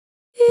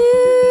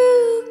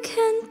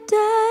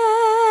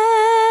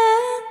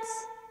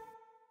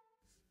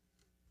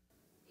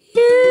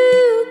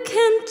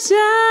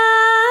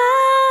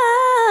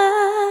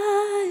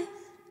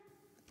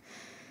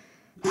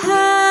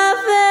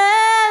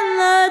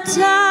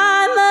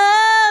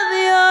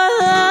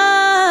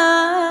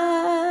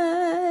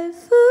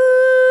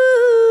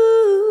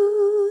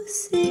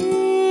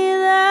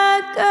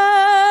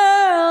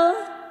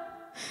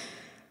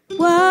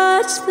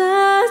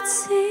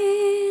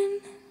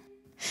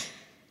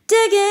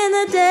digging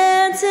the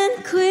dancing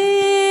queen.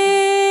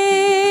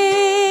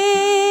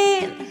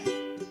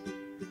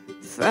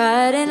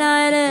 Friday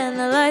night and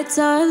the lights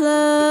are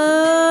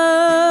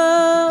low,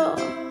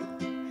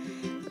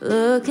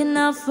 looking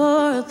out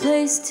for a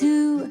place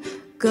to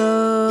go,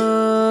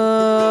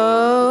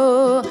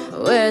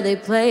 where they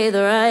play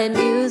the right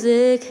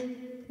music,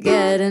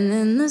 getting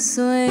in the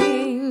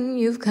swing.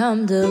 You've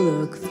come to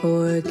look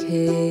for a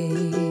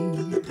king.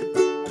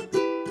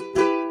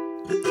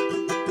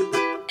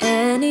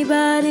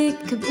 Anybody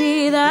could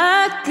be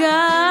that guy.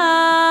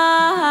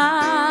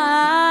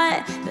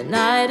 The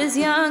night is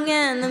young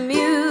and the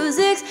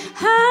music's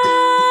high.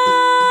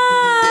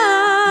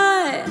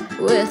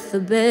 With the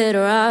bit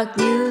of rock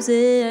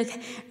music,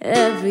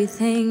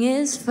 everything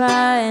is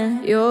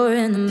fine. You're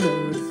in the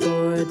mood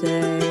for a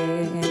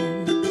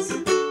dance.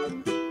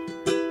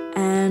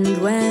 And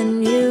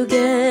when you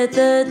get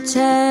the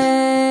chance,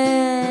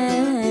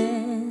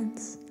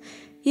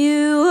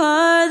 you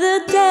are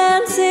the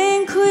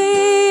dancing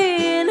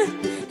queen,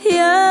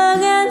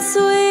 young and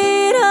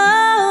sweet,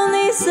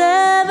 only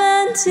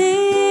 17.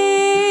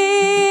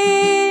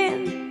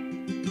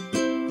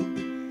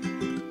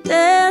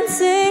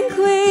 Dancing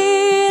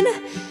queen,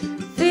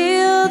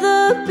 feel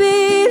the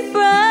beat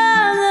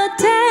from the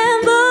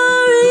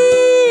tambourine.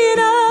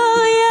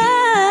 Oh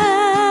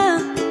yeah,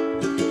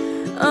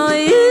 oh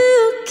you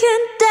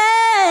can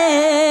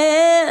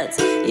dance,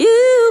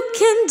 you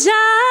can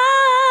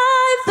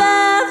jive,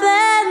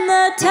 having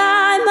the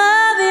time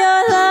of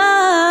your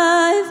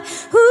life.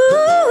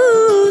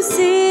 Ooh,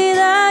 see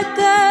that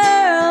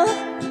girl,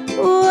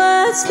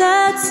 watch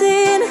that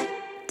scene,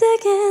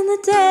 digging the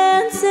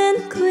dancing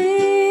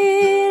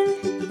queen.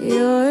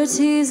 You're a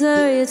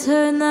teaser, you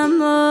turn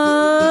them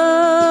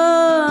on,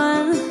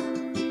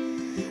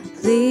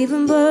 leave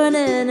them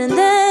burning and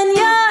then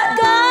you're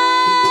gone.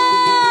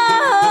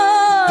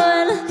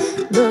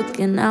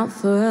 Looking out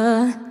for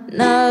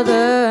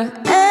another,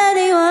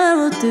 anyone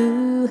will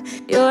do.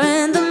 You're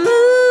in the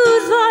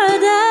mood for a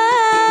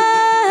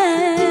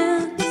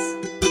dance.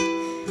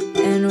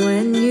 And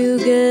when you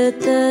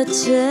get the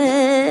chance,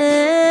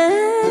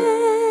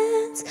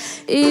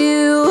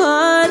 you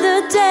are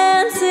the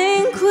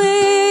dancing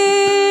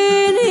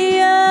queen,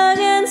 young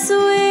and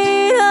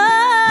sweet,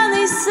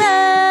 only 17.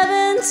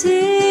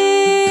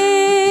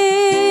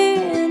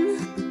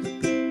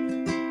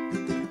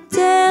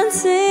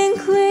 Dancing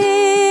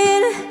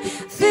queen,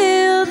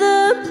 feel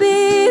the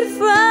beat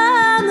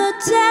from the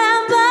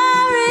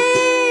tambourine.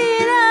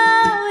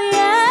 Oh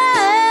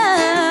yeah,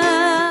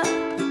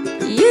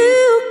 you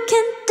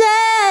can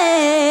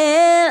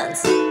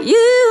dance,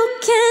 you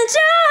can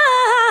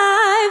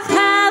jive,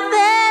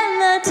 having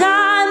the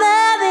time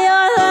of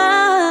your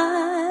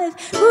life.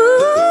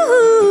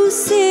 Ooh,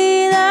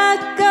 see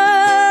that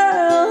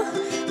girl,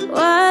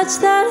 watch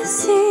that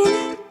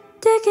scene,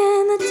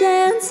 digging the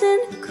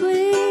dancing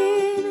queen.